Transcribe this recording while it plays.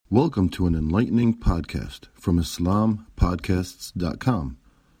Welcome to an enlightening podcast from IslamPodcasts.com.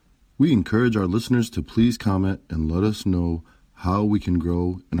 We encourage our listeners to please comment and let us know how we can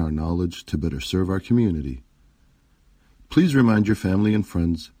grow in our knowledge to better serve our community. Please remind your family and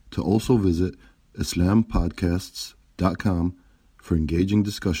friends to also visit IslamPodcasts.com for engaging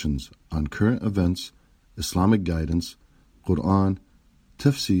discussions on current events, Islamic guidance, Quran,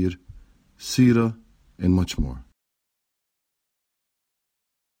 tafsir, seerah, and much more.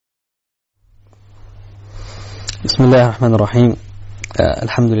 بسم الله الرحمن الرحيم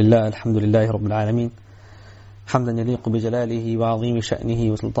الحمد لله رب العالمين حمدا يليق بجلاله وعظيم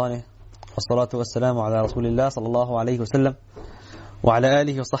شأنه وسلطانه والصلاة والسلام على رسول الله صلى الله عليه وسلم وعلى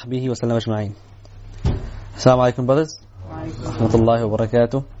آله وصحبه وسلم أجمعين. Assalamu alaikum, brothers. Rahmatullahi wa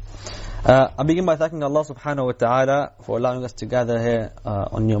barakatuh. I begin by thanking Allah subhanahu wa ta'ala for allowing us to gather here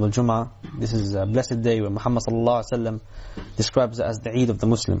on Yawm al-Jum'ah. This is a blessed day where Muhammad sallallahu alaihi wasallam describes it as the Eid of the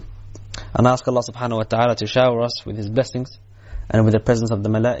Muslim. And I ask Allah subhanahu wa ta'ala to shower us with His blessings and with the presence of the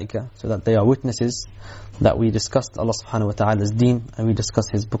malaika, so that they are witnesses that we discussed Allah subhanahu wa ta'ala's deen and we discuss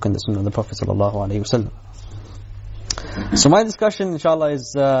His book and the sunnah of the Prophet sallallahu alayhi wa sallam. So my discussion inshallah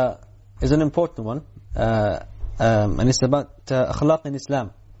is an important one, and it's about akhlaq in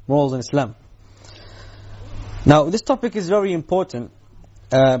Islam, morals in Islam. Now this topic is very important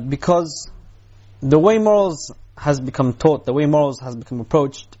because the way morals has become taught, the way morals has become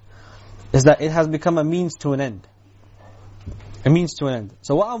approached, is that it has become a means to an end. A means to an end.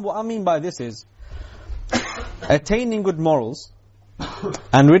 So what I mean by this is, attaining good morals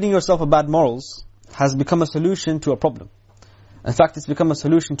and ridding yourself of bad morals has become a solution to a problem. In fact, it's become a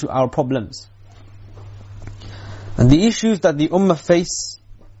solution to our problems. And the issues that the ummah face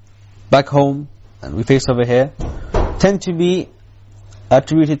back home, and we face over here, tend to be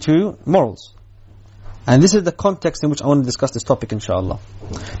attributed to morals. And this is the context in which I want to discuss this topic, inshallah.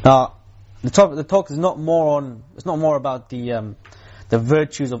 Now, the talk is not more about the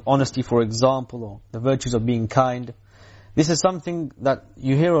virtues of honesty, for example, or the virtues of being kind. This is something that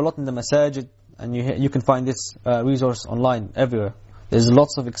you hear a lot in the masajid, and you can find this resource online everywhere. There's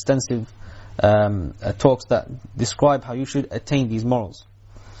lots of extensive talks that describe how you should attain these morals.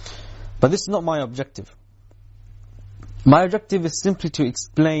 But this is not my objective. My objective is simply to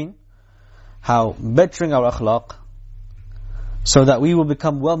explain how bettering our akhlaq, so that we will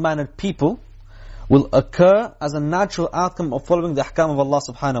become well-mannered people, will occur as a natural outcome of following the ahkam of Allah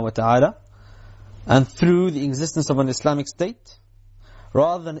subhanahu wa ta'ala, and through the existence of an Islamic state,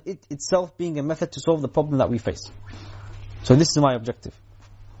 rather than it itself being a method to solve the problem that we face. So this is my objective.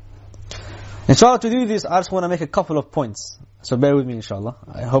 Inshallah, to do this, I just want to make a couple of points. So bear with me, inshallah.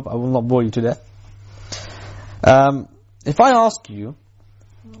 I hope I will not bore you to death. If I ask you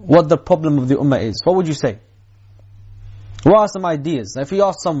what the problem of the ummah is, what would you say? What are some ideas? If we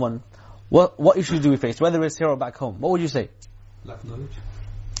ask someone, what issues do we face, whether it's here or back home, what would you say? Lack of knowledge.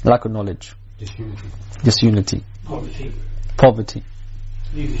 Lack of knowledge. Disunity. Poverty.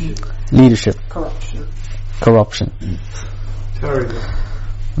 Leadership. Corruption. Terrible.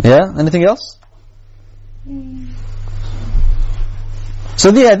 Yeah? Anything else? So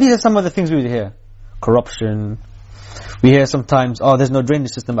yeah, these are some of the things we hear. Corruption. We hear sometimes, there's no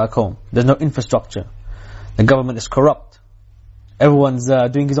drainage system back home. There's no infrastructure. The government is corrupt. Everyone's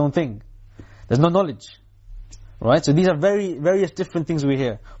doing his own thing. There's no knowledge. Right? So these are various different things we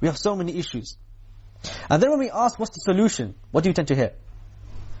hear. We have so many issues. And then when we ask what's the solution, what do you tend to hear?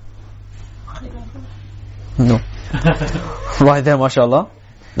 No. Right there, mashallah.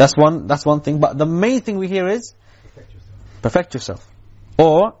 That's one thing. But the main thing we hear is perfect yourself.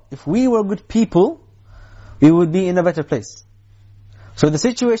 Or, if we were good people, we would be in a better place. So the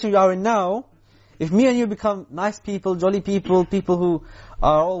situation you are in now, if me and you become nice people, jolly people, people who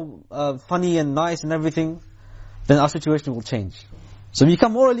are all funny and nice and everything, then our situation will change. So if we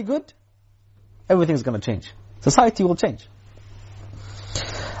become morally good, everything is going to change. Society will change.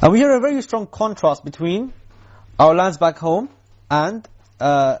 And we hear a very strong contrast between our lands back home and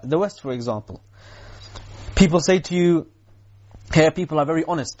the West, for example. People say to you, here people are very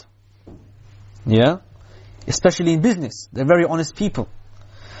honest. Yeah? Especially in business. They're very honest people.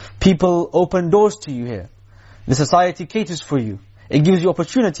 People open doors to you here. The society caters for you. It gives you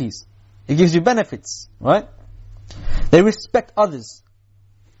opportunities. It gives you benefits. Right? They respect others.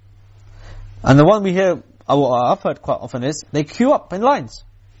 And the one we hear, I've heard quite often is, they queue up in lines.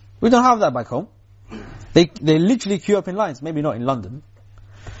 We don't have that back home. They literally queue up in lines. Maybe not in London.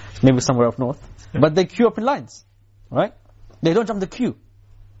 Maybe somewhere up north. But they queue up in lines. Right? They don't jump the queue.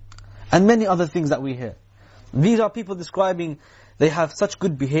 And many other things that we hear. These are people describing, they have such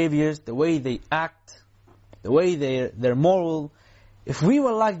good behaviors, the way they act, the way they're moral, if we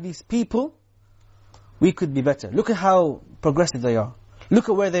were like these people, we could be better. Look at how progressive they are. Look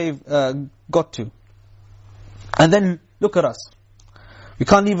at where they've got to. And then look at us. We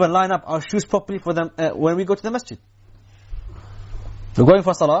can't even line up our shoes properly for them when we go to the masjid. We're going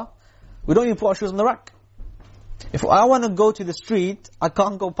for salah, we don't even put our shoes on the rack. If I want to go to the street, I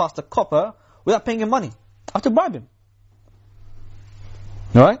can't go past a copper without paying him money. I have to bribe him.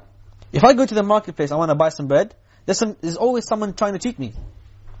 Alright? If I go to the marketplace, I want to buy some bread, there's always someone trying to cheat me.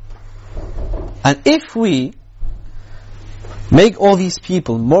 And if we make all these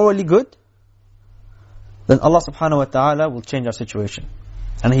people morally good, then Allah subhanahu wa ta'ala will change our situation.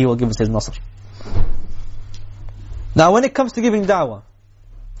 And He will give us His nasr. Now when it comes to giving da'wah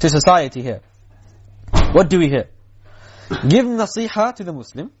to society here, what do we hear? Give nasiha to the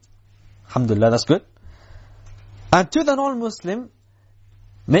Muslim. Alhamdulillah, that's good. And to the non-Muslim,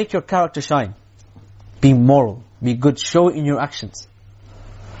 make your character shine. Be moral, be good, show it in your actions.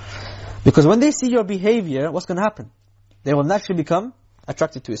 Because when they see your behavior, what's going to happen? They will naturally become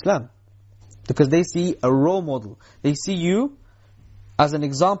attracted to Islam. Because they see a role model. They see you as an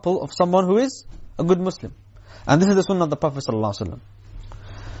example of someone who is a good Muslim. And this is the sunnah of the Prophet ﷺ.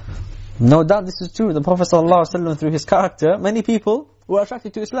 No doubt this is true. The Prophet ﷺ, through his character, many people were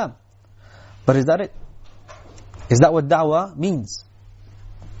attracted to Islam. But is that it? Is that what da'wah means?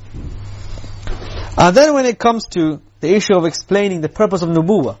 And then when it comes to the issue of explaining the purpose of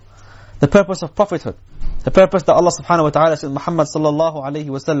nubuwwah, the purpose of prophethood, the purpose that Allah subhanahu wa ta'ala sent Muhammad sallallahu alayhi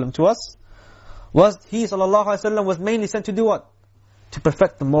wa sallam to us, was he sallallahu alayhi wa sallam was mainly sent to do what? To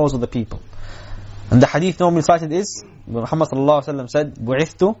perfect the morals of the people. And the hadith normally cited is, Muhammad sallallahu alayhi wa sallam said,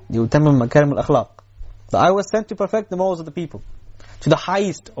 بُعِثْتُ لِيُتَمِّمَ مَكَارِمَ الْأَخْلَاقِ, that I was sent to perfect the morals of the people. To the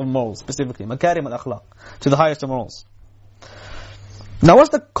highest of morals, specifically. مَكَارِمَ الْأَخْلَاقِ, to the highest of morals. Now what's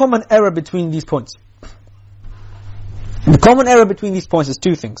the common error between these points? The common error between these points is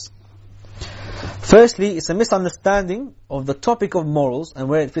two things. Firstly, it's a misunderstanding of the topic of morals and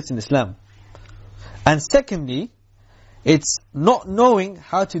where it fits in Islam. And secondly, it's not knowing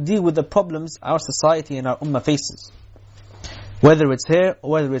how to deal with the problems our society and our ummah faces. Whether it's here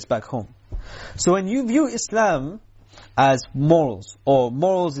or whether it's back home. So when you view Islam as morals, or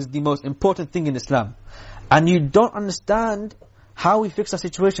morals is the most important thing in Islam, and you don't understand how we fix our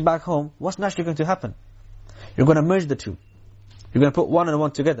situation back home, what's naturally going to happen? You're going to merge the two. You're going to put one and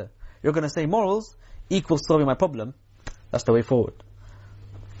one together. You're going to say morals equals solving my problem. That's the way forward.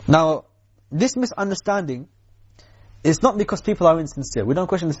 Now, this misunderstanding is not because people are insincere. We don't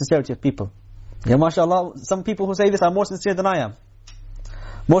question the sincerity of people. Yeah, mashallah, some people who say this are more sincere than I am.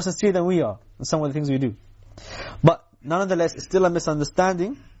 More sincere than we are in some of the things we do. But nonetheless, it's still a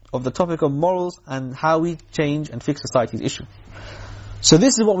misunderstanding of the topic of morals and how we change and fix society's issue. So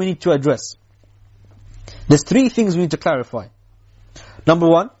this is what we need to address. There's three things we need to clarify. Number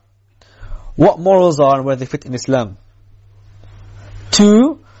one, what morals are and where they fit in Islam.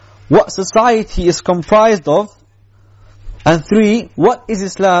 Two, what society is comprised of. And three, what is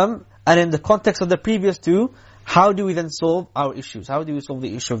Islam? And in the context of the previous two, how do we then solve our issues? How do we solve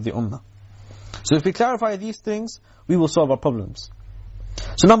the issue of the ummah? So if we clarify these things, we will solve our problems.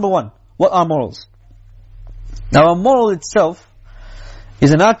 So number one, what are morals? Now a moral itself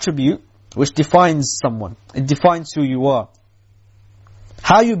is an attribute which defines someone. It defines who you are.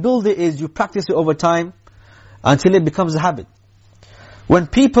 How you build it is you practice it over time until it becomes a habit. When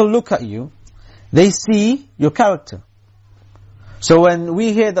people look at you, they see your character. So when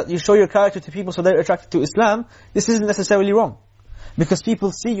we hear that you show your character to people so they're attracted to Islam, this isn't necessarily wrong. Because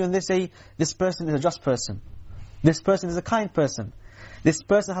people see you and they say, this person is a just person. This person is a kind person. This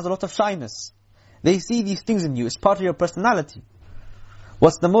person has a lot of shyness. They see these things in you. It's part of your personality.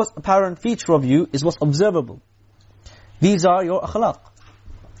 What's the most apparent feature of you is what's observable. These are your akhlaq.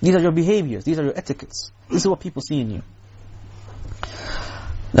 These are your behaviors. These are your etiquettes. This is what people see in you.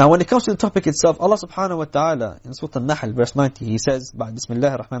 Now when it comes to the topic itself, Allah subhanahu wa ta'ala in Surah An-Nahl verse 90, He says,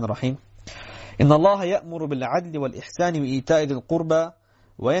 Bismillah ar-Rahman ar-Rahim, إِنَّ اللَّهَ يَأْمُرُ بِالْعَدْلِ وَالْإِحْسَانِ وَإِيتَاءِ ذِي الْقُرْبَى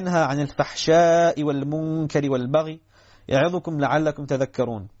وَيَنْهَى عَنِ الْفَحْشَاءِ وَالْمُنكَرِ وَالْبَغْيِ يَعِظُكُمْ لَعَلَّكُمْ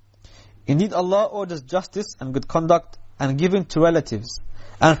تَذَكَّرُونَ. Indeed Allah orders justice and good conduct and giving to relatives,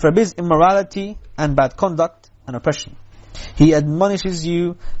 and forbids immorality and bad conduct and oppression. He admonishes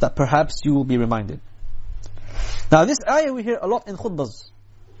you that perhaps you will be reminded. Now this ayah we hear a lot in khutbahs.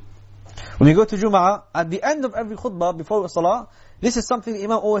 When we go to Jum'ah, at the end of every khutbah before Salah, this is something the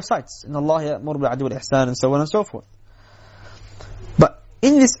Imam always cites. إِنَّ اللَّهَ يَأْمُرُ بِالْعَدْلِ وَالْإِحْسَانِ and so on and so forth. But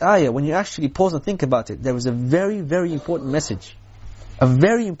in this ayah, when you actually pause and think about it, there is a very, very important message. A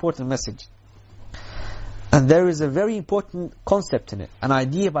very important message. And there is a very important concept in it. An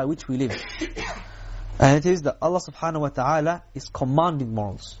idea by which we live. And it is that Allah subhanahu wa ta'ala is commanding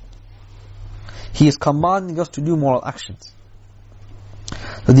morals. He is commanding us to do moral actions.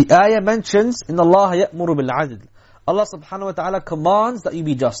 So the ayah mentions, إِنَّ اللَّهَ يَأْمُرُ بِالْعَدْلِ. Allah subhanahu wa ta'ala commands that you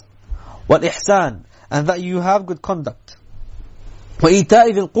be just. وَالْإِحْسَانِ, and that you have good conduct.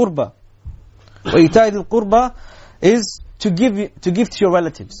 وَإِيتَاءِ ذِي الْقُرْبَى. وَإِيتَاءِ ذِي الْقُرْبَى is to give to your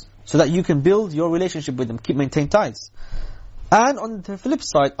relatives, so that you can build your relationship with them, maintain ties. And on the flip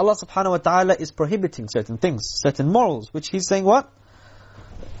side, Allah subhanahu wa ta'ala is prohibiting certain things, certain morals, which He's saying what?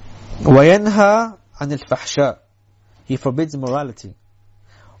 وَيَنْهَى عَنِ الْفَحْشَاءِ. He forbids immorality.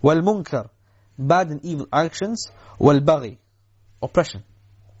 وَالْمُنْكَرِ, bad and evil actions. وَالْبَغِي, oppression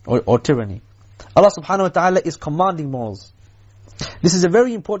or tyranny. Allah subhanahu wa ta'ala is commanding morals. This is a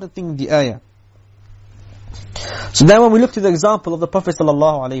very important thing in the ayah. So then when we look to the example of the Prophet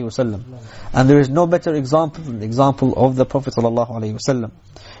sallallahu alaihi wasallam, and there is no better example than the example of the Prophet sallallahu alaihi wasallam.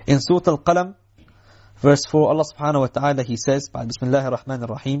 In Surah Al-Qalam, verse 4, Allah subhanahu wa ta'ala, He says, Bismillahir Rahmanir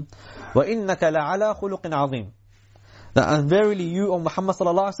Rahim, وَإِنَّكَ لَعَلَى خُلُقٍ عَظِيمٍ. That and verily you, O Muhammad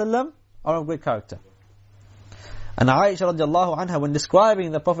sallallahu alaihi wasallam, are of great character. And Aisha radiallahu anha, when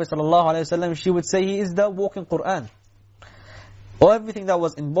describing the Prophet sallallahu alaihi wasallam, she would say he is the walking Qur'an. Or everything that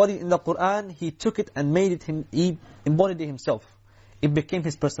was embodied in the Qur'an, he took it and made it he embodied it himself. It became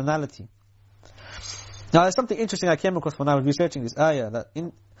his personality. Now there's something interesting I came across when I was researching this ayah, that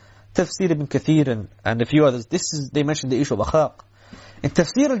in Tafsir ibn Kathir and a few others, they mentioned the issue of akhlaq. In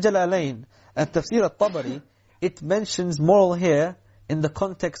Tafsir al-Jalalain and Tafsir al-Tabari, it mentions moral here in the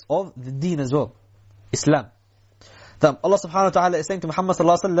context of the deen as well, Islam. That Allah subhanahu wa ta'ala is saying to Muhammad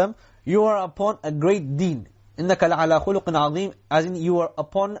sallallahu alaihi wasallam, you are upon a great deen. إِنَّكَ لَعَلَى خُلُقٍ عَظِيمٍ, as in you are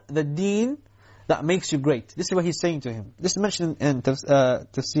upon the deen that makes you great. This is what He's saying to him. This is mentioned in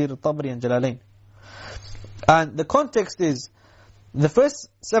Tafsir al-Tabari and Jalalain. And the context is, the first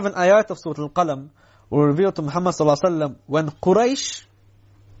 7 ayat of Surah Al-Qalam were revealed to Muhammad sallallahu alaihi wasallam when Quraysh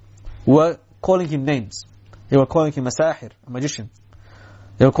were calling him names. They were calling him a sahir, a magician.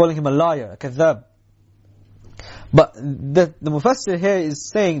 They were calling him a liar, a kadhab. But the Mufassir here is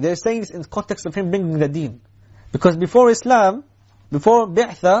saying, they're saying this in the context of him bringing the deen. Because before Islam, before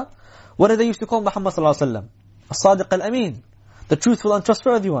Bi'tha, what did they used to call Muhammad sallallahu alaihi wasallam? As-Sadiq al-Amin, the truthful and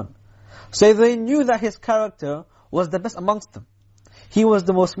trustworthy one. So they knew that his character was the best amongst them. He was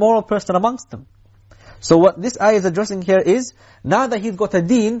the most moral person amongst them. So what this ayah is addressing here is, now that he's got a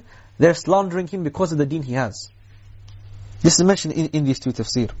deen, they're slandering him because of the deen he has. This is mentioned in these two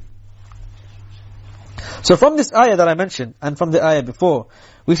tafsir. So from this ayah that I mentioned, and from the ayah before,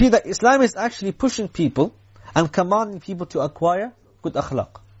 we see that Islam is actually pushing people and commanding people to acquire good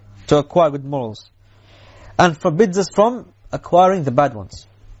akhlaq, to acquire good morals, and forbids us from acquiring the bad ones.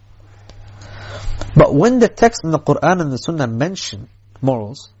 But when the text in the Qur'an and the Sunnah mention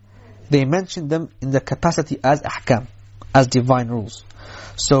morals, they mention them in the capacity as ahkam, as divine rules.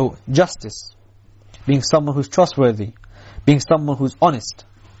 So justice, being someone who's trustworthy, being someone who's honest,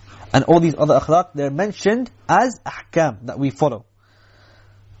 and all these other akhlaq, they're mentioned as ahkam that we follow.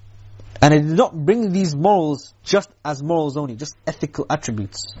 And it does not bring these morals just as morals only, just ethical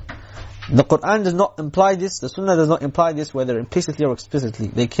attributes. The Qur'an does not imply this, the Sunnah does not imply this, whether implicitly or explicitly.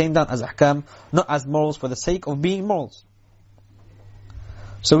 They came down as ahkam, not as morals for the sake of being morals.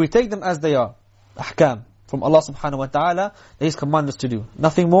 So we take them as they are, ahkam, from Allah subhanahu wa ta'ala, that He's commanded us to do.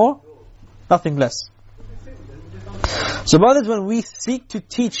 Nothing more, nothing less. So brothers, when we seek to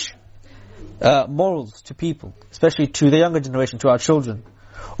teach morals to people, especially to the younger generation, to our children,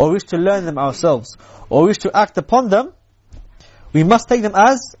 or wish to learn them ourselves, or wish to act upon them, we must take them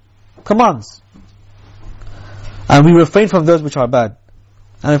as commands. And we refrain from those which are bad.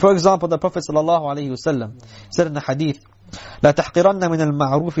 And for example, the Prophet ﷺ said in the hadith, لا تحقرن من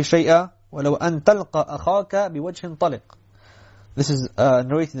المعروف شيئا ولو أن تلقى أخاك بوجه طلق. This is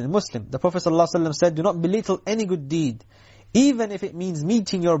narrated in Muslim. The Prophet ﷺ said, do not belittle any good deed, even if it means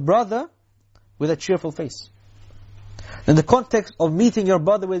meeting your brother with a cheerful face. And the context of meeting your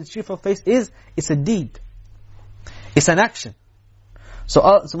brother with a cheerful face is, it's a deed. It's an action. So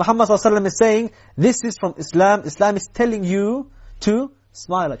Muhammad ﷺ is saying, this is from Islam. Islam is telling you to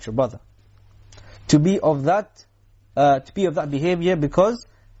smile at your brother. To be of that behavior because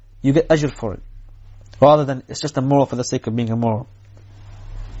you get ajr for it. Rather than it's just a moral for the sake of being a moral.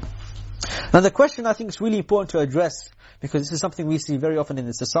 Now the question I think is really important to address, because this is something we see very often in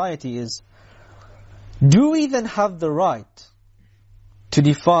the society, is, do we then have the right to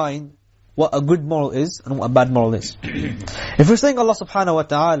define what a good moral is and what a bad moral is? If we're saying Allah subhanahu wa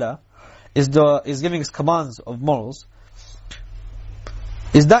ta'ala is giving us commands of morals,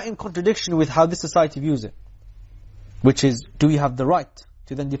 is that in contradiction with how this society views it? Which is, do we have the right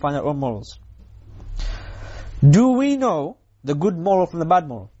to then define our own morals? Do we know the good moral from the bad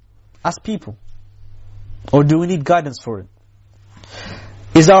moral as people? Or do we need guidance for it?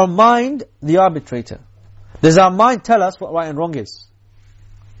 Is our mind the arbitrator? Does our mind tell us what right and wrong is?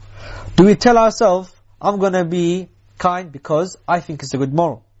 Do we tell ourselves, I'm going to be kind because I think it's a good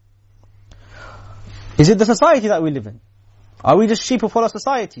moral? Is it the society that we live in? Are we just sheep who follow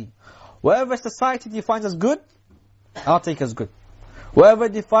society? Whatever society defines as good, I'll take as good. Whatever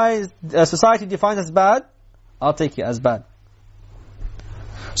society defines as bad, I'll take it as bad.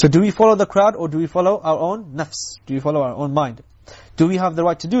 So do we follow the crowd or do we follow our own nafs? Do we follow our own mind? Do we have the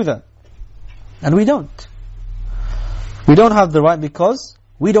right to do that? And we don't. We don't have the right because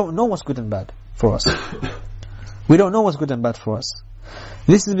we don't know what's good and bad for us. We don't know what's good and bad for us.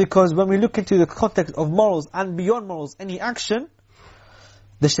 This is because when we look into the context of morals and beyond morals, any action,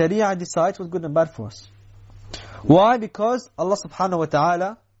 the Sharia decides what's good and bad for us. Why? Because Allah subhanahu wa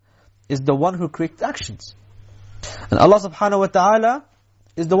ta'ala is the one who creates actions. And Allah subhanahu wa ta'ala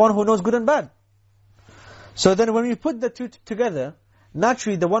is the one who knows good and bad. So then when we put the two together,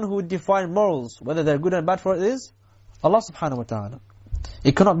 naturally the one who would define morals, whether they're good and bad for us, is Allah subhanahu wa ta'ala.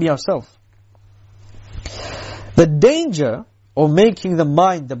 It cannot be ourselves. The danger of making the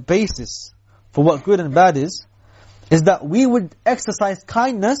mind the basis for what good and bad is that we would exercise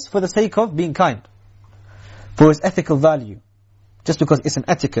kindness for the sake of being kind, for its ethical value, just because it's an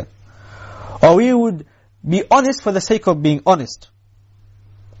etiquette. Or we would be honest for the sake of being honest.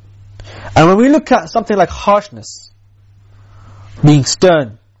 And when we look at something like harshness, being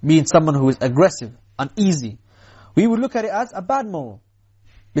stern, being someone who is aggressive, uneasy, we would look at it as a bad moral.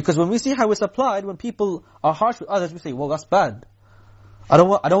 Because when we see how it's applied, when people are harsh with others, we say, well, that's bad. I don't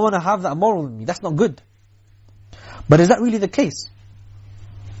want to have that moral in me. That's not good. But is that really the case?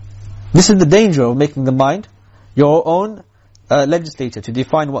 This is the danger of making the mind your own legislator to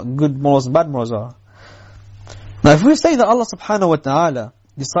define what good morals and bad morals are. Now, if we say that Allah subhanahu wa ta'ala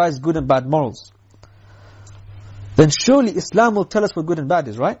decides good and bad morals, then surely Islam will tell us what good and bad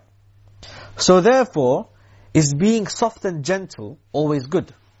is, right? So therefore, is being soft and gentle always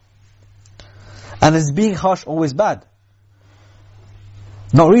good? And is being harsh always bad?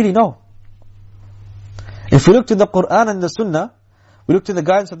 Not really, no. If we look to the Quran and the Sunnah, we look to the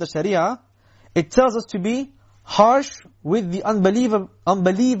guidance of the Sharia, it tells us to be harsh with the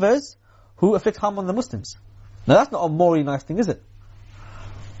unbelievers who afflict harm on the Muslims. Now that's not a morally nice thing, is it?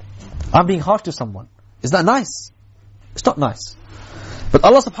 I'm being harsh to someone. Is that nice? It's not nice. But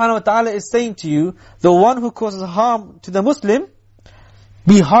Allah subhanahu wa ta'ala is saying to you, the one who causes harm to the Muslim,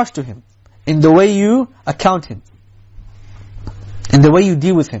 be harsh to him in the way you account him, in the way you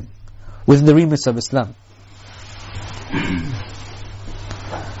deal with him, within the remits of Islam.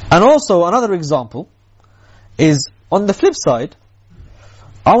 And also another example is on the flip side,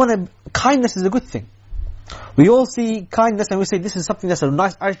 kindness is a good thing. We all see kindness and we say, this is something that's a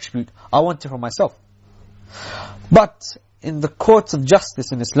nice attribute, I want it for myself. But in the courts of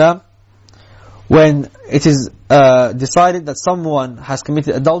justice in Islam, when it is decided that someone has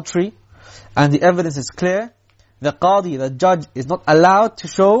committed adultery and the evidence is clear, the qadi, the judge, is not allowed to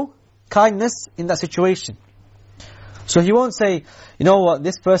show kindness in that situation. So he won't say, you know what,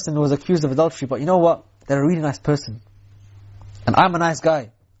 this person was accused of adultery, but you know what, they're a really nice person. And I'm a nice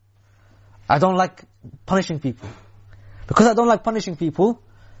guy. I don't like punishing people. Because I don't like punishing people,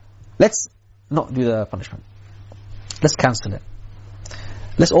 let's not do the punishment. Let's cancel it.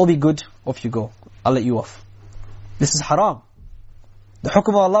 Let's all be good, off you go. I'll let you off. This is haram. The hukum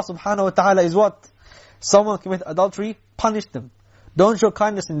of Allah subhanahu wa ta'ala is what? Someone commit adultery, punish them. Don't show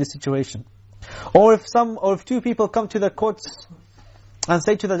kindness in this situation. Or if two people come to the courts and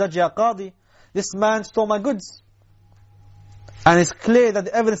say to the judge, Ya Qadi, this man stole my goods. And it's clear that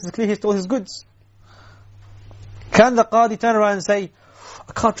the evidence is clear he stole his goods. Can the Qadi turn around and say,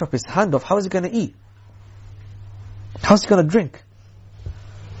 I can't chop his hand off, how is he going to eat? How is he going to drink?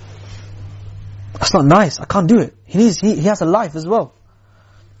 That's not nice, I can't do it. He has a life as well.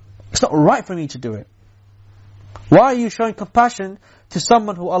 It's not right for me to do it. Why are you showing compassion to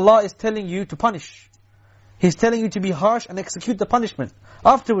someone who Allah is telling you to punish? He's telling you to be harsh and execute the punishment.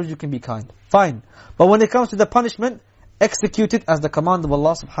 Afterwards you can be kind. Fine. But when it comes to the punishment, execute it as the command of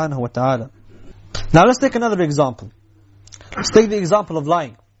Allah subhanahu wa ta'ala. Now let's take another example. Let's take the example of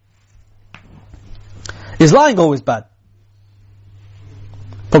lying. Is lying always bad?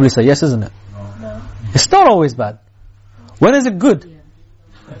 Probably say yes, isn't it? No. It's not always bad. When is it good?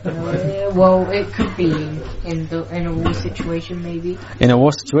 Well, it could be in a war situation, maybe. In a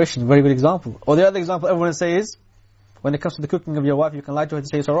war situation, very good example. Or the other example everyone say is, when it comes to the cooking of your wife, you can lie to her and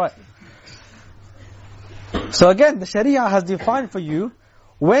say it's alright. So again, the Sharia has defined for you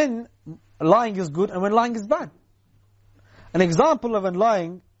when lying is good and when lying is bad. An example of when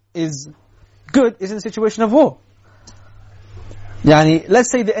lying is good is in a situation of war.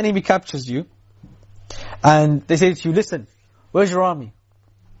 Let's say the enemy captures you and they say to you, listen, where's your army?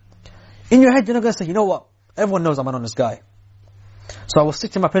 In your head you're not going to say, you know what, everyone knows I'm an honest guy, so I will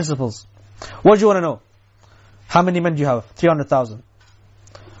stick to my principles. What do you want to know? How many men do you have? 300,000.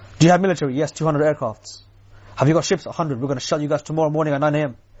 Do you have military? Yes, 200 aircrafts. Have you got ships? 100. We're going to shut you guys tomorrow morning at 9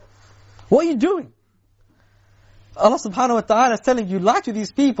 a.m. What are you doing? Allah subhanahu wa ta'ala is telling you, lie to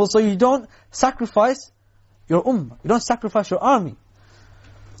these people so you don't sacrifice your ummah. You don't sacrifice your army.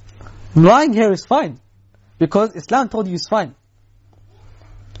 Lying here is fine, because Islam told you it's fine.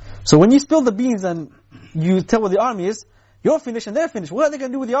 So when you spill the beans and you tell what the army is, you're finished and they're finished. What are they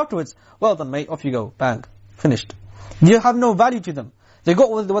going to do with you afterwards? Well done, mate. Off you go. Bang. Finished. You have no value to them. They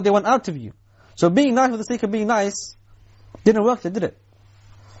got what they want out of you. So being nice for the sake of being nice didn't work, did it?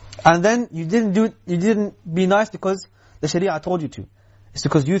 And then you didn't be nice because the Sharia told you to. It's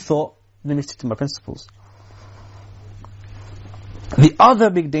because you thought, let me stick to my principles. The other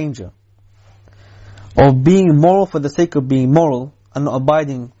big danger of being moral for the sake of being moral and not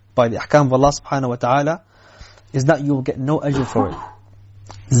abiding by the ahkam of Allah subhanahu wa ta'ala is that you will get no ajr for it.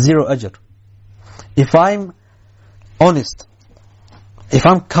 Zero ajr. If I'm honest, if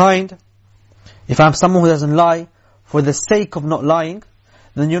I'm kind, if I'm someone who doesn't lie for the sake of not lying,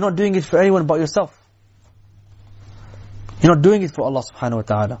 then you're not doing it for anyone but yourself. You're not doing it for Allah subhanahu wa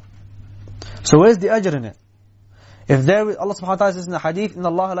ta'ala. So where's the ajr in it? If Allah subhanahu wa ta'ala says in the hadith, إِنَّ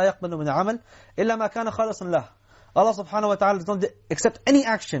اللَّهَ لَا يَقْبَلُ مِنَ عَمَلٍ إِلَّا مَا كَانَ خَالِصًا لَهُ. Allah subhanahu wa ta'ala does not accept any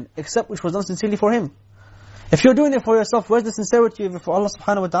action except which was done sincerely for Him. If you're doing it for yourself, where's the sincerity of it for Allah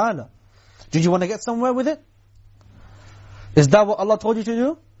subhanahu wa ta'ala? Did you want to get somewhere with it? Is that what Allah told you to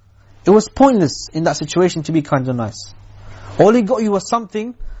do? It was pointless in that situation to be kind and nice. All He got you was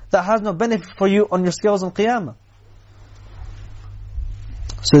something that has no benefit for you on your scales on Qiyamah.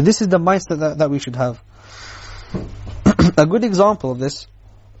 So this is the mindset that we should have. A good example of this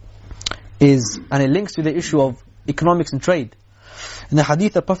is, and it links to the issue of economics and trade. In the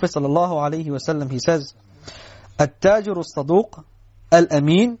hadith of Prophet ﷺ, he says, التاجر الصدوق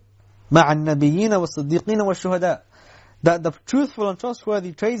الأمين مع النبيين والصديقين والشهداء. That the truthful and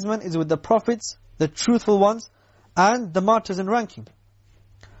trustworthy tradesman is with the prophets, the truthful ones, and the martyrs in ranking.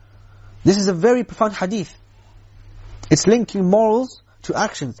 This is a very profound hadith. It's linking morals to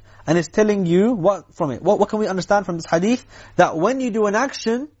actions. And it's telling you what from it. What can we understand from this hadith? That when you do an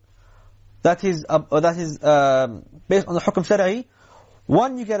action that is based on the hukm shari'i,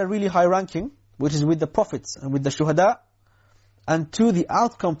 one, you get a really high ranking, which is with the prophets and with the shuhada, and two, the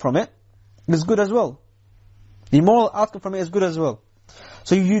outcome from it is good as well. The moral outcome from it is good as well.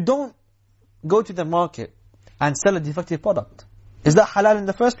 So you don't go to the market and sell a defective product. Is that halal in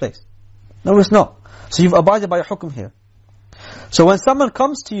the first place? No, it's not. So you've abided by your hukm here. So when someone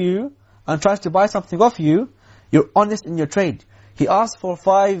comes to you and tries to buy something off you, you're honest in your trade. He asks for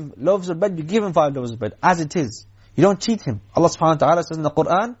 5 loaves of bread, you give him 5 loaves of bread, as it is. You don't cheat him. Allah subhanahu wa ta'ala says in the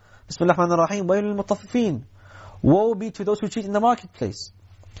Qur'an, Bismillah ar-Rahman ar-Rahim, وَيْلُ الْمُطَفِّفِينَ. Woe be to those who cheat in the marketplace,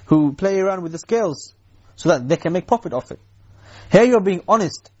 who play around with the scales, so that they can make profit off it. Here you're being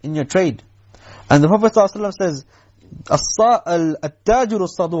honest in your trade. And the Prophet ﷺ says, التاجر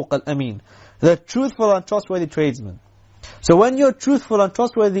الصدوق الأمين, the truthful and trustworthy tradesman. So when you're truthful and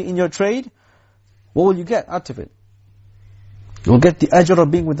trustworthy in your trade, what will you get out of it? You will get the ajr of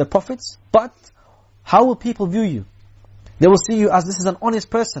being with the prophets, but how will people view you? They will see you as this is an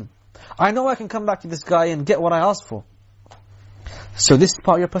honest person. I know I can come back to this guy and get what I asked for. So this is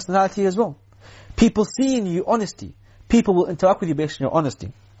part of your personality as well. People see in you honesty. People will interact with you based on your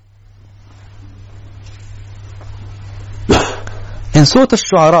honesty. In Surah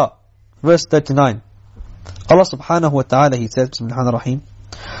Al-Shu'ara, verse 39, Allah subhanahu wa ta'ala, He says, Bismillahirrahmanirrahim,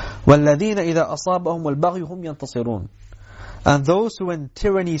 وَالَّذِينَ إِذَا أَصَابَهُمُ الْبَغْيُ هُمْ يَنْتَصِرُونَ. And those who when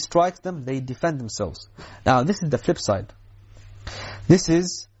tyranny strikes them, they defend themselves. Now this is the flip side. This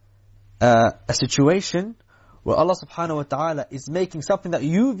is a situation where Allah subhanahu wa ta'ala is making something that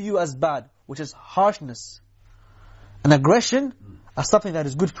you view as bad, which is harshness and aggression, as something that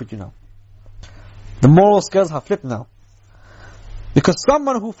is good for you now. The moral scales have flipped now. Because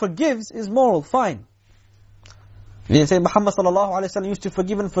someone who forgives is moral, fine. You say Muhammad sallallahu alaihi wasallam used to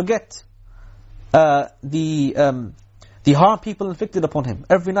forgive and forget the harm people inflicted upon him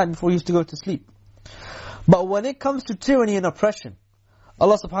every night before he used to go to sleep. But when it comes to tyranny and oppression,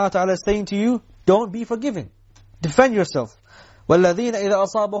 Allah subhanahu wa ta'ala is saying to you, don't be forgiving. Defend yourself. وَالَّذِينَ إِذَا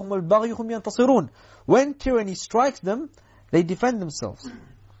أَصَابَهُمُ الْبَغْيُ هُمْ يَنْتَصِرُونَ. When tyranny strikes them, they defend themselves.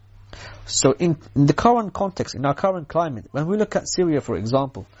 So in the current context, in our current climate, when we look at Syria, for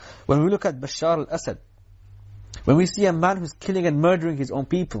example, when we look at Bashar al-Assad, when we see a man who's killing and murdering his own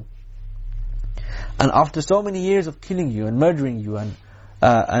people, and after so many years of killing you and murdering you and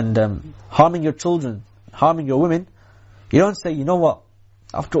harming your children, harming your women, you don't say, you know what,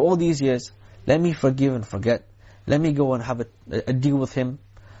 after all these years, let me forgive and forget. Let me go and have a deal with him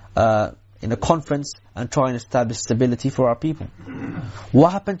in a conference and try and establish stability for our people.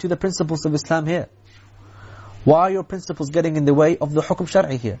 What happened to the principles of Islam here? Why are your principles getting in the way of the hukum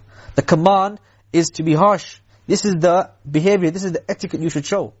shar'i here? The command is to be harsh. This is the behavior, this is the etiquette you should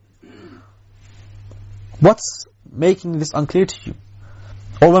show. What's making this unclear to you?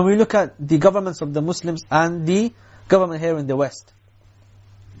 Or when we look at the governments of the Muslims and the government here in the West,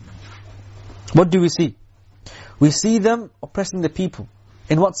 what do we see? We see them oppressing the people.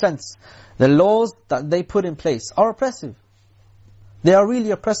 In what sense? The laws that they put in place are oppressive. They are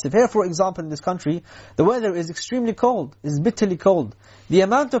really oppressive. Here, for example, in this country, the weather is extremely cold, is bitterly cold. The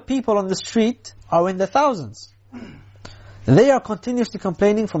amount of people on the street are in the thousands. They are continuously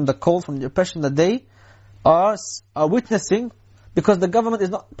complaining from the cold, from the oppression that they are witnessing, because the government is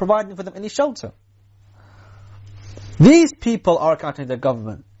not providing for them any shelter. These people are countering the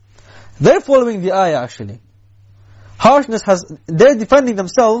government. They're following the ayah actually. They're defending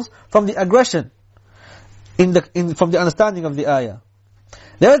themselves from the aggression from the understanding of the ayah.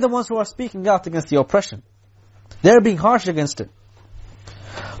 They're the ones who are speaking out against the oppression. They're being harsh against it.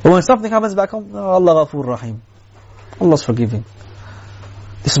 But when something happens back home, oh, Allah Ghafur Rahim. Allah's forgiving.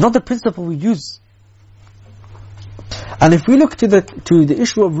 This is not the principle we use. And if we look to the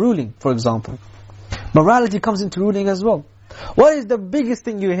issue of ruling, for example, morality comes into ruling as well. What is the biggest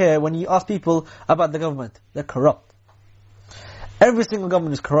thing you hear when you ask people about the government? They're corrupt. Every single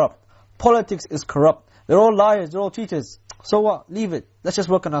government is corrupt. Politics is corrupt. They're all liars, they're all cheaters. So what? Leave it. Let's just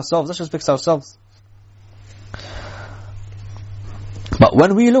work on ourselves. Let's just fix ourselves. But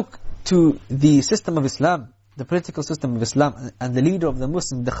when we look to the system of Islam, the political system of Islam, and the leader of the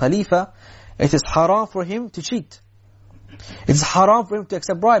Muslim, the Khalifa, it is haram for him to cheat. It is haram for him to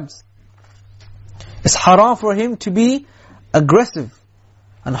accept bribes. It's haram for him to be aggressive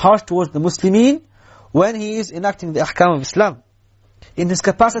and harsh towards the Muslimin when he is enacting the ahkam of Islam. In his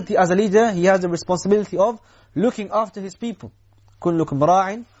capacity as a leader, he has the responsibility of looking after his people. كُلُّكُمْ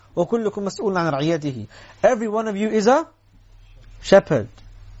رَاعٍ وَكُلُّكُمْ مَسْئُولٌ عَنْ رَعِيَّتِهِ. Every one of you is a shepherd,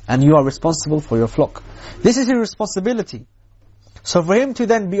 and you are responsible for your flock. This is his responsibility. So for him to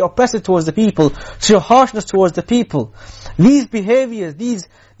then be oppressive towards the people, show harshness towards the people, these behaviors, these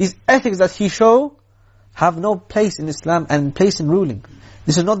ethics that he show, have no place in Islam and place in ruling.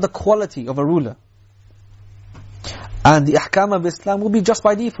 This is not the quality of a ruler. And the ahkam of Islam will be just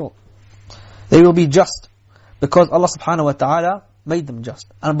by default. They will be just because Allah subhanahu wa ta'ala made them just.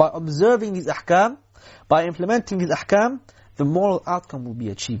 And by observing these ahkam, by implementing these ahkam, the moral outcome will be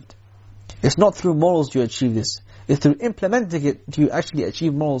achieved. It's not through morals you achieve this. It's through implementing it you actually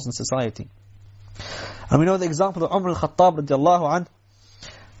achieve morals in society. And we know the example of Umar al-Khattab radiallahu anh.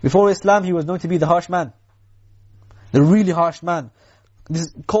 Before Islam, he was known to be the harsh man. The really harsh man.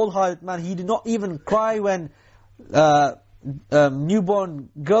 This cold-hearted man. He did not even cry when newborn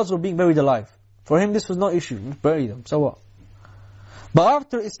girls were being buried alive. For him this was no issue. He buried them. So what? But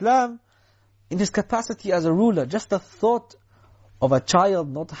after Islam, in his capacity as a ruler, just the thought of a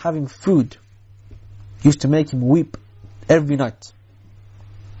child not having food used to make him weep every night.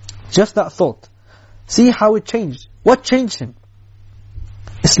 Just that thought. See how it changed. What changed him?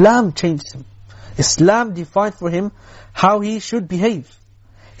 Islam changed him. Islam defined for him how he should behave.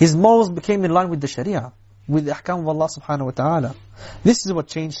 His morals became in line with the Sharia, with the ahkam of Allah subhanahu wa ta'ala. This is what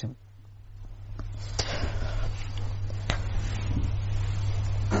changed him.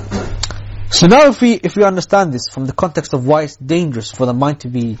 So now if we understand this from the context of why it's dangerous for the mind to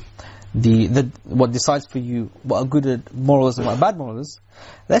be what decides for you what a good moral is and what a bad moral is,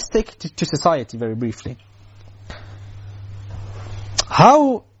 let's take it to society very briefly.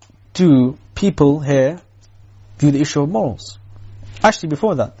 How do people here view the issue of morals? Actually,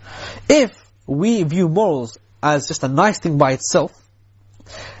 before that, if we view morals as just a nice thing by itself,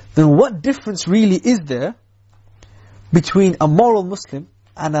 then what difference really is there between a moral Muslim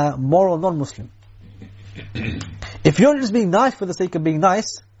and a moral non-Muslim? If you're just being nice for the sake of being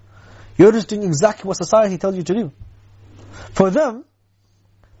nice, you're just doing exactly what society tells you to do. For them,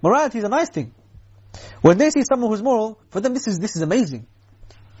 morality is a nice thing. When they see someone who's moral, for them this is amazing.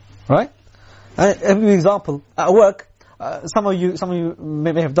 Right? I'll give you an example. At work, some of you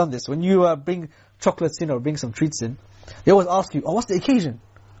may have done this. When you bring chocolates in or bring some treats in, they always ask you, what's the occasion?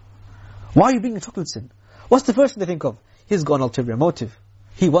 Why are you bringing chocolates in? What's the first thing they think of? He's got an ulterior motive.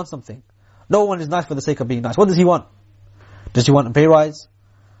 He wants something. No one is nice for the sake of being nice. What does he want? Does he want a pay rise?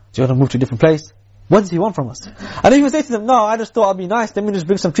 Does he want to move to a different place? What does he want from us? And if you say to them, no, I just thought I'd be nice, let me just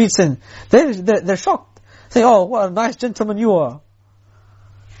bring some treats in. They're shocked. Say, oh, what a nice gentleman you are.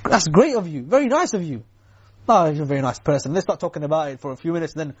 That's great of you. Very nice of you. Oh, you're a very nice person. Let's start talking about it for a few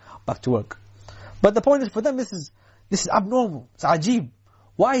minutes and then back to work. But the point is, for them, this is abnormal. It's ajib.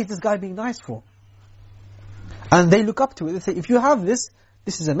 Why is this guy being nice for? And they look up to it. They say, if you have this,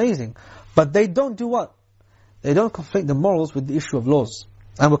 this is amazing. But they don't do what? They don't conflate the morals with the issue of laws.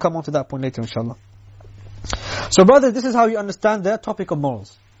 And we'll come on to that point later, inshallah. So brothers, this is how you understand the topic of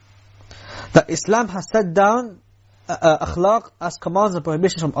morals. That Islam has set down akhlaq as commands and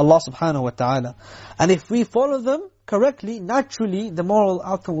prohibitions from Allah subhanahu wa ta'ala. And if we follow them correctly, naturally, the moral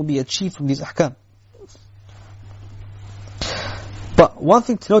outcome will be achieved from these ahkam. But one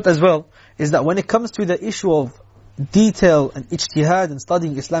thing to note as well, is that when it comes to the issue of detail and ijtihad and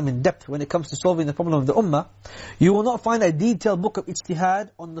studying Islam in depth, when it comes to solving the problem of the ummah, you will not find a detailed book of ijtihad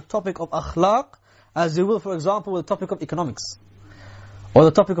on the topic of akhlaq, as you will, for example, with the topic of economics, or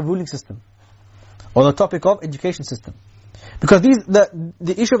the topic of ruling system, or the topic of education system. Because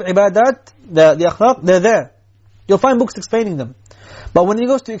the issue of ibadat, the akhlaq, they're there. You'll find books explaining them. But when it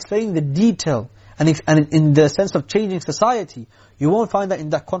goes to explaining the detail, and in the sense of changing society, you won't find that in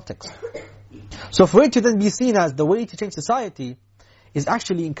that context. So for it to then be seen as the way to change society is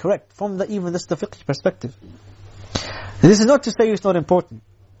actually incorrect from even the fiqh perspective. This is not to say it's not important.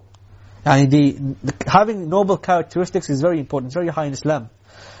 And having noble characteristics is very important. It's very high in Islam.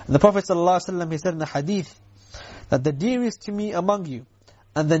 And the Prophet ﷺ, he said in the hadith that the dearest to me among you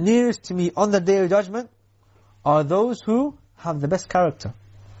and the nearest to me on the day of judgment are those who have the best character.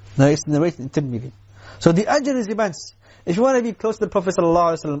 Now it's narrated in Tirmidhi. So the ajr is immense. If you want to be close to the Prophet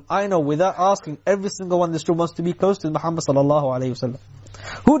ﷺ, I know without asking, every single one in this room wants to be close to Muhammad ﷺ.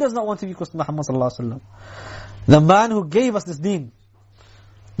 Who does not want to be close to Muhammad ﷺ? The man who gave us this deen.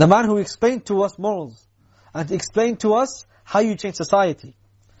 The man who explained to us morals. And explained to us how you change society.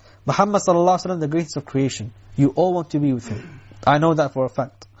 Muhammad ﷺ, the greatest of creation. You all want to be with him. I know that for a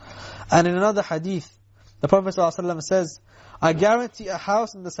fact. And in another hadith, the Prophet ﷺ says, I guarantee a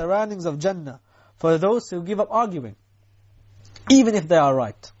house in the surroundings of Jannah for those who give up arguing, even if they are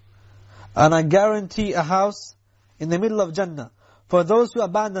right. And I guarantee a house in the middle of Jannah for those who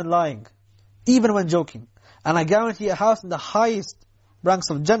abandon lying, even when joking. And I guarantee a house in the highest ranks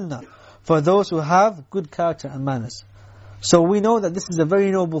of Jannah for those who have good character and manners. So we know that this is a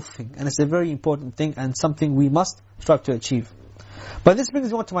very noble thing, and it's a very important thing, and something we must strive to achieve. But this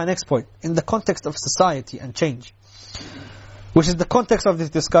brings me on to my next point, in the context of society and change, which is the context of this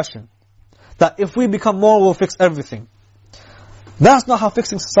discussion. That if we become moral, we'll fix everything. That's not how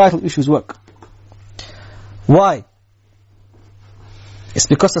fixing societal issues work. Why? It's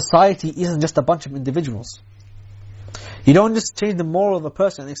because society isn't just a bunch of individuals. You don't just change the moral of a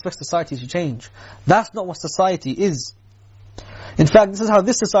person and expect society to change. That's not what society is. In fact, this is how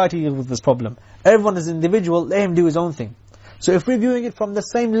this society deals with this problem. Everyone is individual, let him do his own thing. So if we're viewing it from the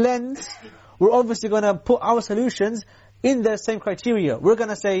same lens, we're obviously going to put our solutions in the same criteria. We're going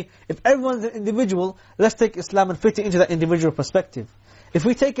to say, if everyone's an individual, let's take Islam and fit it into that individual perspective. If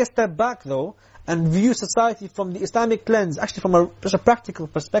we take a step back though, and view society from the Islamic lens, actually from just a practical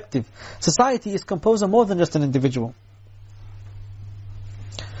perspective, society is composed of more than just an individual.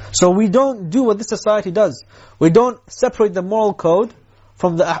 So we don't do what this society does. We don't separate the moral code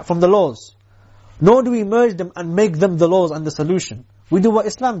from the laws. Nor do we merge them and make them the laws and the solution. We do what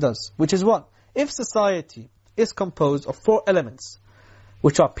Islam does, which is what? If society is composed of 4 elements,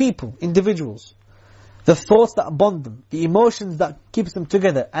 which are people, individuals, the thoughts that bond them, the emotions that keeps them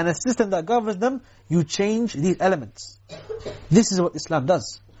together, and a system that governs them, you change these elements. This is what Islam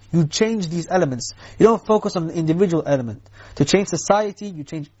does. You change these elements. You don't focus on the individual element. To change society, you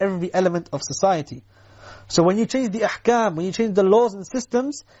change every element of society. So when you change the ahkam, when you change the laws and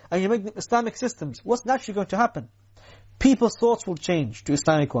systems, and you make them Islamic systems, what's naturally going to happen? People's thoughts will change to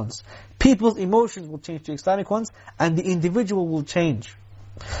Islamic ones. People's emotions will change to Islamic ones, and the individual will change.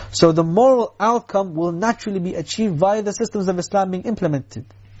 So the moral outcome will naturally be achieved via the systems of Islam being implemented.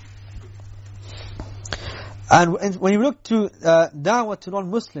 And when you look to da'wah to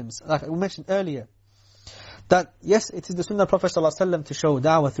non-Muslims, like we mentioned earlier, that yes, it is the Sunnah of Prophet ﷺ to show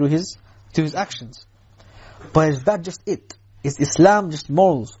da'wah through his actions. But is that just it? Is Islam just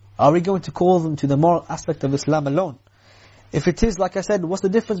morals? Are we going to call them to the moral aspect of Islam alone? If it is, like I said, what's the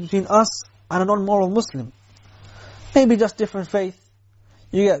difference between us and a non-moral Muslim? Maybe just different faith.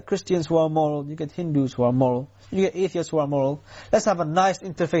 You get Christians who are moral, you get Hindus who are moral, you get atheists who are moral. Let's have a nice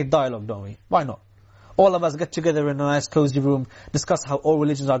interfaith dialogue, don't we? Why not? All of us get together in a nice cozy room, discuss how all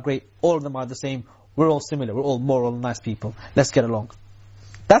religions are great, all of them are the same, we're all similar, we're all moral, nice people, let's get along.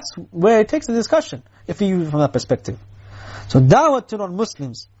 That's where it takes the discussion, if you view it from that perspective. So da'wah to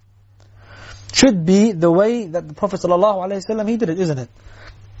non-Muslims should be the way that the Prophet ﷺ, he did it, isn't it?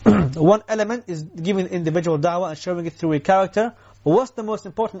 One element is giving individual da'wah and showing it through a character. But what's the most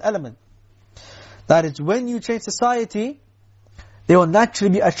important element? That is, when you change society, they will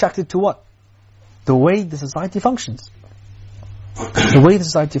naturally be attracted to what? The way the society functions. The way the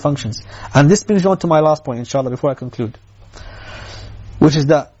society functions. And this brings me on to my last point, inshallah, before I conclude. Which is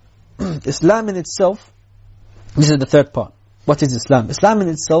that Islam in itself, this is the third part. What is Islam? Islam in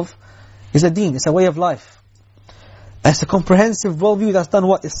itself is a deen, it's a way of life. It's a comprehensive worldview that's done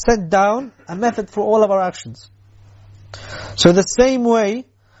what? It's set down a method for all of our actions. So the same way,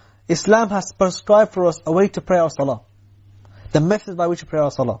 Islam has prescribed for us a way to pray our salah. The method by which we pray our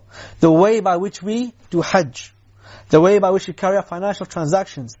salah. The way by which we do hajj. The way by which we carry out financial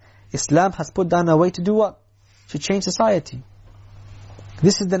transactions. Islam has put down a way to do what? To change society.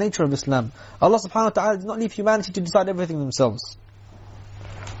 This is the nature of Islam. Allah subhanahu wa ta'ala did not leave humanity to decide everything themselves.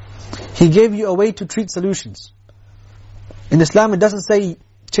 He gave you a way to treat solutions. In Islam, it doesn't say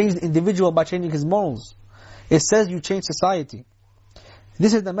change the individual by changing his morals. It says you change society.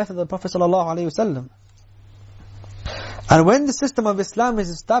 This is the method of the Prophet ﷺ. And when the system of Islam is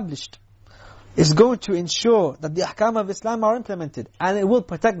established, it's going to ensure that the ahkam of Islam are implemented, and it will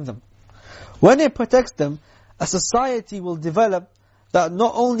protect them. When it protects them, a society will develop that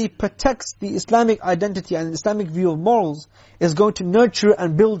not only protects the Islamic identity and Islamic view of morals, is going to nurture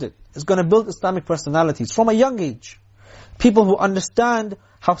and build it. It's going to build Islamic personalities from a young age. People who understand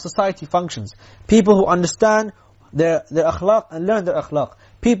how society functions. People who understand their akhlaq and learn their akhlaq.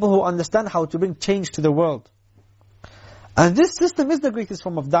 People who understand how to bring change to the world. And this system is the greatest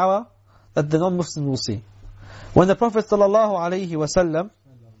form of da'wah that the non-Muslims will see. When the Prophet ﷺ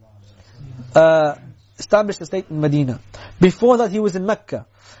established a state in Medina, before that he was in Mecca.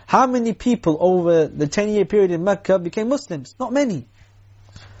 How many people over the 10-year period in Mecca became Muslims? Not many.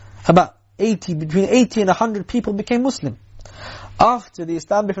 About between 80 and 100 people became Muslim. After the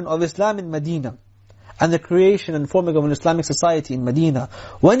establishment of Islam in Medina, and the creation and forming of an Islamic society in Medina,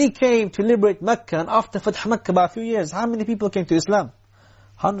 when he came to liberate Mecca, and after Fath Mecca by a few years, how many people came to Islam?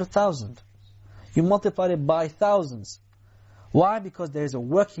 100,000. You multiply it by thousands. Why? Because there is a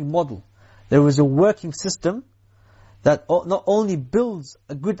working model. There is a working system that not only builds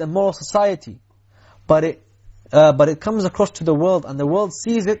a good and moral society, but it comes across to the world, and the world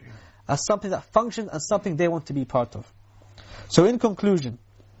sees it as something that functions and something they want to be part of. So in conclusion,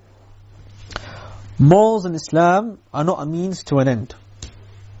 morals in Islam are not a means to an end.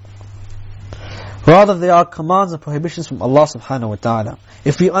 Rather, they are commands and prohibitions from Allah subhanahu wa ta'ala.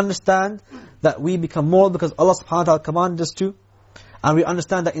 If we understand that we become moral because Allah subhanahu wa ta'ala commanded us to, and we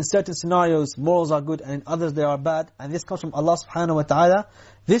understand that in certain scenarios morals are good and in others they are bad, and this comes from Allah subhanahu wa ta'ala,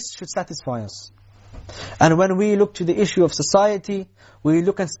 this should satisfy us. And when we look to the issue of society, we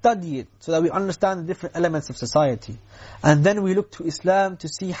look and study it so that we understand the different elements of society. And then we look to Islam to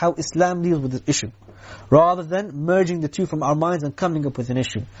see how Islam deals with this issue, rather than merging the two from our minds and coming up with an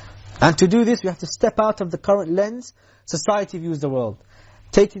issue. And to do this, we have to step out of the current lens society views the world.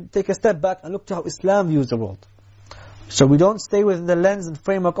 Take a step back and look to how Islam views the world. So we don't stay within the lens and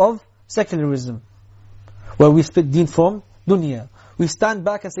framework of secularism, where we split deen from dunya. We stand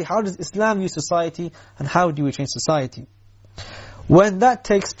back and say, how does Islam view society, and how do we change society? When that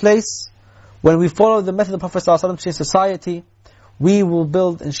takes place, when we follow the method of the Prophet ﷺ to change society, we will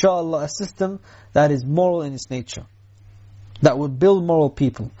build, inshallah, a system that is moral in its nature, that will build moral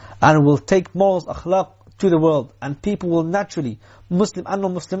people, and will take morals, akhlaq, to the world. And people will naturally, Muslim and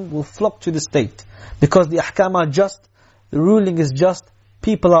non-Muslim, will flock to the state. Because the ahkam are just, the ruling is just,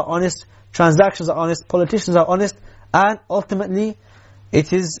 people are honest, transactions are honest, politicians are honest, and ultimately,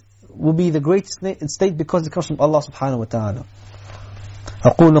 will be the greatest state because it comes from Allah subhanahu wa ta'ala.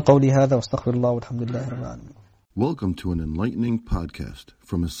 أقول قولي هذا واستغفر الله والحمد لله رب العالمين. Welcome to an enlightening podcast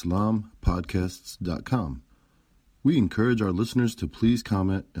from IslamPodcasts.com. We encourage our listeners to please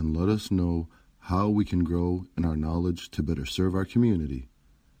comment and let us know how we can grow in our knowledge to better serve our community.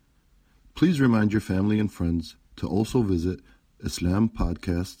 Please remind your family and friends to also visit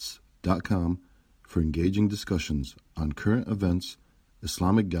IslamPodcasts.com for engaging discussions on current events,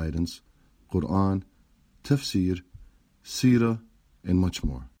 Islamic guidance, Quran, tafsir, seerah, and much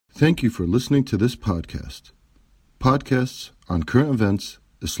more. Thank you for listening to this podcast. Podcasts on current events,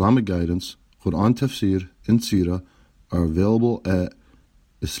 Islamic guidance, Quran, tafsir, and seerah are available at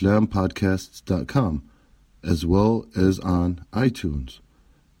IslamPodcasts.com as well as on iTunes.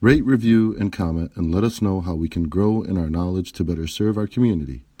 Rate, review, and comment, and let us know how we can grow in our knowledge to better serve our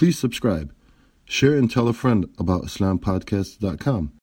community. Please subscribe. Share and tell a friend about IslamPodcasts.com.